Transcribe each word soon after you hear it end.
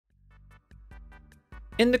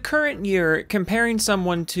In the current year, comparing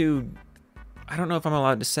someone to, I don't know if I'm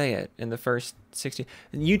allowed to say it, in the first 60,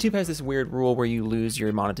 YouTube has this weird rule where you lose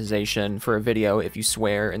your monetization for a video if you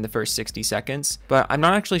swear in the first 60 seconds, but I'm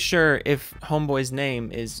not actually sure if Homeboy's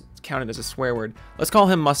name is counted as a swear word. Let's call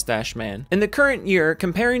him Mustache Man. In the current year,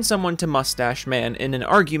 comparing someone to Mustache Man in an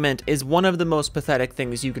argument is one of the most pathetic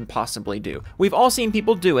things you can possibly do. We've all seen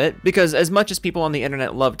people do it, because as much as people on the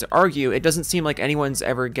internet love to argue, it doesn't seem like anyone's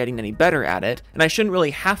ever getting any better at it, and I shouldn't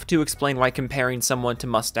really have to explain why comparing someone to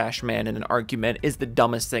Mustache Man in an argument is the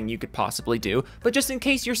dumbest thing you could possibly do, but just in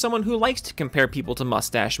case you're someone who likes to compare people to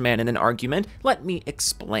Mustache Man in an argument, let me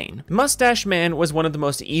explain. Mustache Man was one of the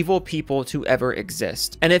most evil people to ever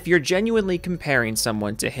exist, and if you're genuinely comparing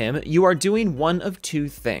someone to him, you are doing one of two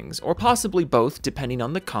things, or possibly both depending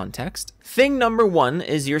on the context. Thing number one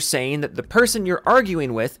is you're saying that the person you're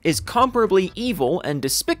arguing with is comparably evil and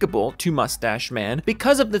despicable to Mustache Man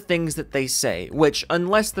because of the things that they say, which,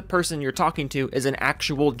 unless the person you're talking to is an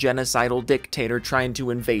actual genocidal dictator trying to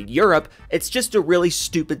invade Europe, it's just a really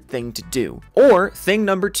stupid thing to do. Or, thing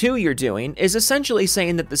number two you're doing is essentially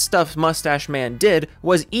saying that the stuff Mustache Man did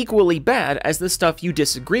was equally bad as the stuff you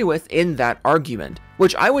disagree with in that argument,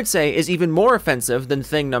 which I would say is even more offensive than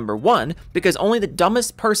thing number one, because only the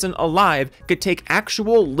dumbest person alive could take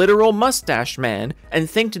actual literal Mustache Man and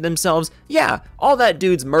think to themselves, yeah, all that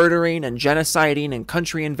dude's murdering and genociding and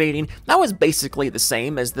country invading, that was basically the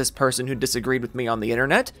same as this person who disagreed with me on the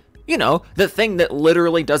internet. You know, the thing that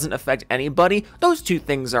literally doesn't affect anybody, those two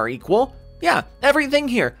things are equal. Yeah, everything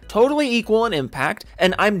here, totally equal in impact,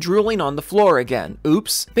 and I'm drooling on the floor again.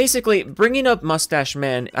 Oops. Basically, bringing up Mustache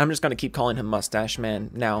Man, I'm just gonna keep calling him Mustache Man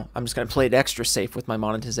now. I'm just gonna play it extra safe with my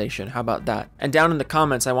monetization. How about that? And down in the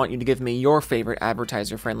comments, I want you to give me your favorite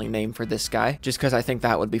advertiser-friendly name for this guy, just because I think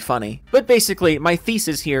that would be funny. But basically, my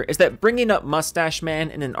thesis here is that bringing up Mustache Man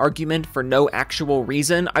in an argument for no actual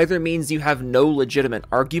reason either means you have no legitimate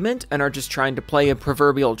argument and are just trying to play a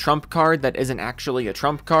proverbial trump card that isn't actually a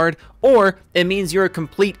trump card, or it means you're a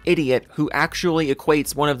complete idiot who actually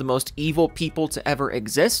equates one of the most evil people to ever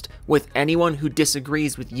exist with anyone who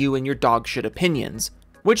disagrees with you and your dogshit opinions.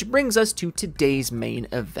 Which brings us to today's main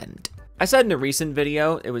event. I said in a recent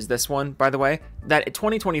video, it was this one, by the way, that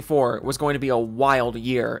 2024 was going to be a wild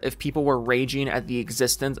year if people were raging at the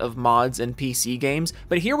existence of mods in PC games,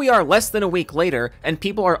 but here we are less than a week later, and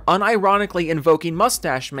people are unironically invoking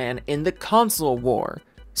Mustache Man in the console war.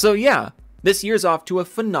 So yeah, this year's off to a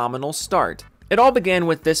phenomenal start. It all began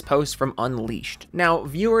with this post from Unleashed. Now,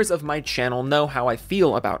 viewers of my channel know how I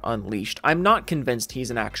feel about Unleashed. I'm not convinced he's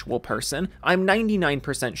an actual person. I'm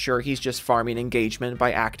 99% sure he's just farming engagement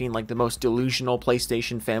by acting like the most delusional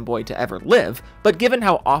PlayStation fanboy to ever live, but given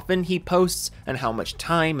how often he posts and how much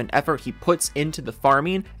time and effort he puts into the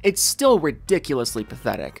farming, it's still ridiculously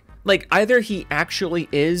pathetic. Like, either he actually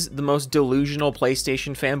is the most delusional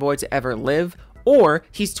PlayStation fanboy to ever live, or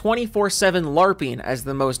he's 24/7 LARPing as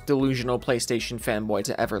the most delusional PlayStation fanboy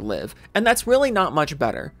to ever live, and that's really not much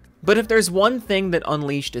better. But if there's one thing that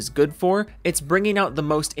Unleashed is good for, it's bringing out the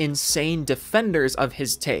most insane defenders of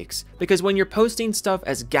his takes, because when you're posting stuff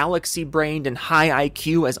as galaxy-brained and high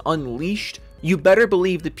IQ as Unleashed, you better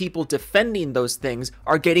believe the people defending those things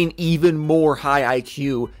are getting even more high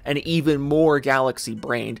IQ and even more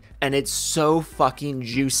galaxy-brained, and it's so fucking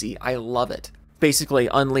juicy. I love it. Basically,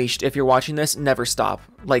 Unleashed, if you're watching this, never stop.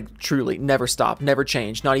 Like, truly, never stop, never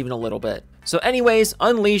change, not even a little bit. So anyways,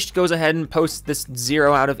 Unleashed goes ahead and posts this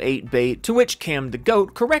 0 out of 8 bait, to which Cam the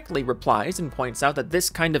Goat correctly replies and points out that this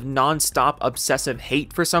kind of non-stop obsessive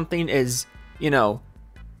hate for something is, you know,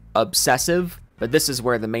 obsessive. But this is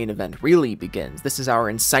where the main event really begins. This is our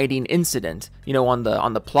inciting incident. You know, on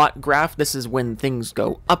the plot graph, this is when things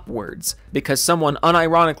go upwards, because someone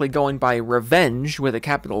unironically going by revenge with a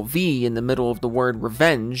capital V in the middle of the word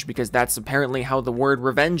revenge, because that's apparently how the word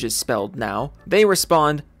revenge is spelled now, they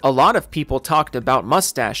respond, "A lot of people talked about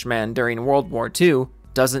Mustache Man during World War II.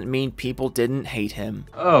 Doesn't mean people didn't hate him."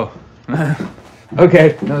 Oh,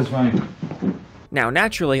 okay, that was fine. Now,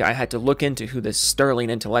 naturally, I had to look into who this sterling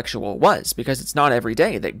intellectual was, because it's not every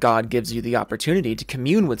day that God gives you the opportunity to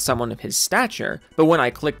commune with someone of his stature, but when I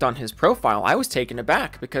clicked on his profile, I was taken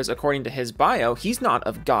aback, because according to his bio, he's not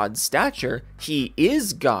of God's stature, he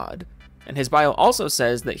is God. And his bio also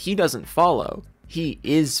says that he doesn't follow, he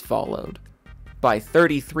is followed by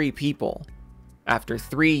 33 people after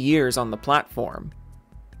 3 years on the platform.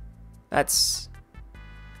 That's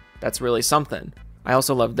really something. I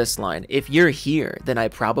also love this line. "If you're here, then I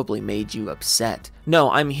probably made you upset.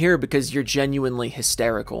 No, I'm here because you're genuinely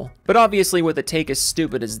hysterical." But obviously with a take as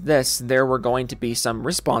stupid as this, there were going to be some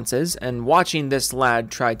responses, and watching this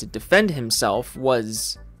lad try to defend himself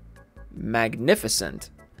was Magnificent.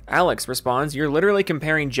 Alex responds, you're literally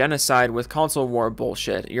comparing genocide with console war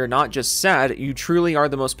bullshit. You're not just sad, you truly are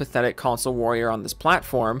the most pathetic console warrior on this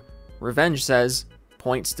platform. Revenge says,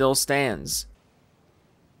 point still stands.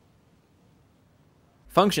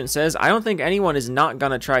 Function says, I don't think anyone is not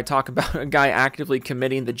gonna try talk about a guy actively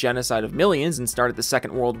committing the genocide of millions and started the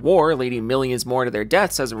Second World War, leading millions more to their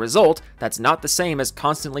deaths as a result. That's not the same as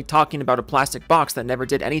constantly talking about a plastic box that never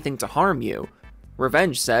did anything to harm you.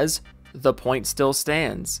 Revenge says, the point still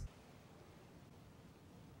stands.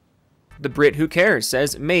 The Brit Who Cares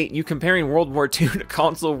says, mate, you comparing World War II to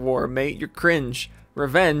console war, mate, you're cringe.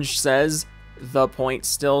 Revenge says, the point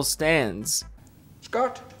still stands.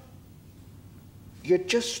 Scott, you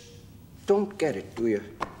just don't get it, do you?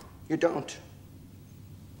 You don't.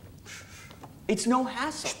 It's no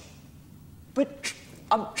hassle. But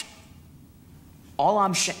all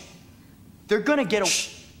I'm saying, they're gonna get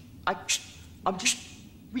a. I'm just.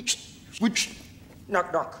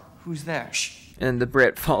 Knock, knock. Who's there? And the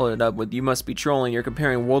Brit followed it up with, you must be trolling, you're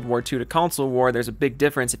comparing World War II to console war, there's a big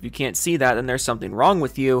difference, if you can't see that, then there's something wrong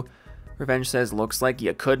with you. Revenge says, looks like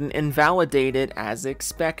you couldn't invalidate it as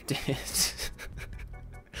expected.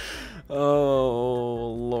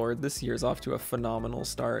 Oh, Lord, this year's off to a phenomenal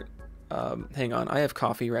start. Hang on, I have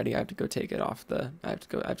coffee ready, I have to go take it off I have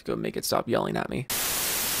to go make it stop yelling at me.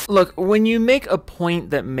 Look, when you make a point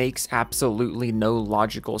that makes absolutely no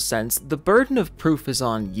logical sense, the burden of proof is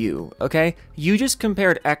on you, okay? You just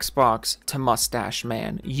compared Xbox to Mustache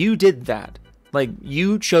Man. You did that. Like,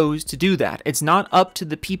 you chose to do that. It's not up to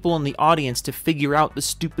the people in the audience to figure out the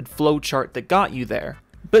stupid flowchart that got you there.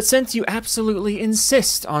 But since you absolutely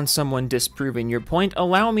insist on someone disproving your point,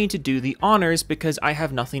 allow me to do the honors because I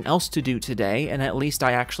have nothing else to do today, and at least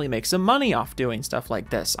I actually make some money off doing stuff like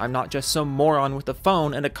this. I'm not just some moron with a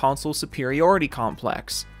phone and a console superiority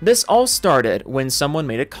complex. This all started when someone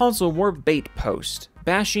made a console war bait post,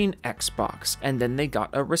 bashing Xbox, and then they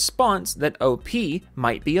got a response that OP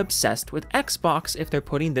might be obsessed with Xbox if they're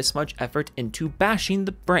putting this much effort into bashing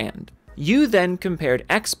the brand. You then compared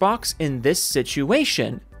Xbox in this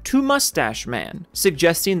situation to Mustache Man,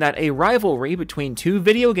 suggesting that a rivalry between two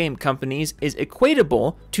video game companies is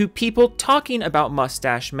equatable to people talking about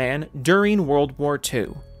Mustache Man during World War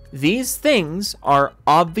II. These things are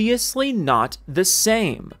obviously not the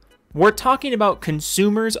same. We're talking about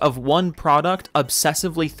consumers of one product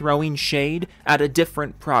obsessively throwing shade at a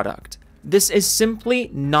different product. This is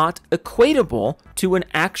simply not equatable to an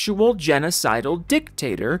actual genocidal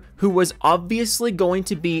dictator who was obviously going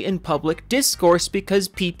to be in public discourse because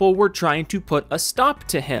people were trying to put a stop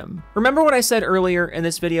to him. Remember what I said earlier in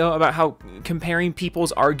this video about how comparing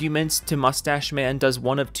people's arguments to Mustache Man does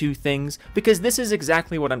one of two things? Because this is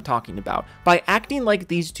exactly what I'm talking about. By acting like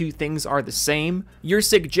these two things are the same, you're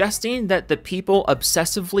suggesting that the people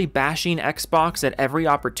obsessively bashing Xbox at every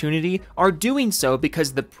opportunity are doing so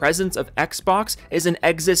because the presence of Xbox is an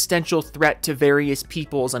existential threat to various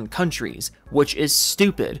peoples and countries, which is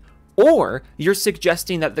stupid. Or you're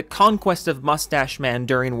suggesting that the conquest of Mustache Man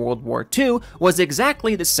during World War II was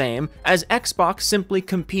exactly the same as Xbox simply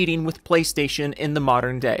competing with PlayStation in the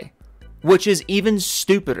modern day, which is even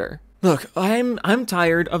stupider. Look, I'm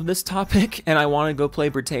tired of this topic and I want to go play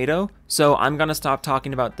Dictator, so I'm gonna stop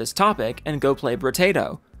talking about this topic and go play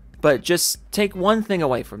Dictator. But just take one thing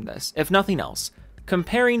away from this, if nothing else.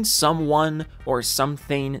 Comparing someone or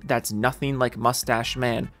something that's nothing like Mustache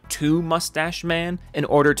Man to Mustache Man in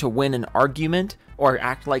order to win an argument or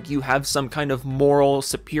act like you have some kind of moral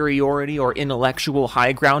superiority or intellectual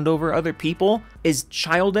high ground over other people is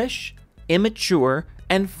childish, immature,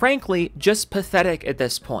 and frankly just pathetic at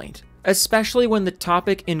this point. Especially when the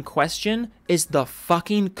topic in question is the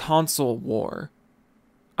fucking console war.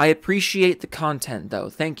 I appreciate the content though,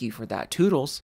 thank you for that, toodles.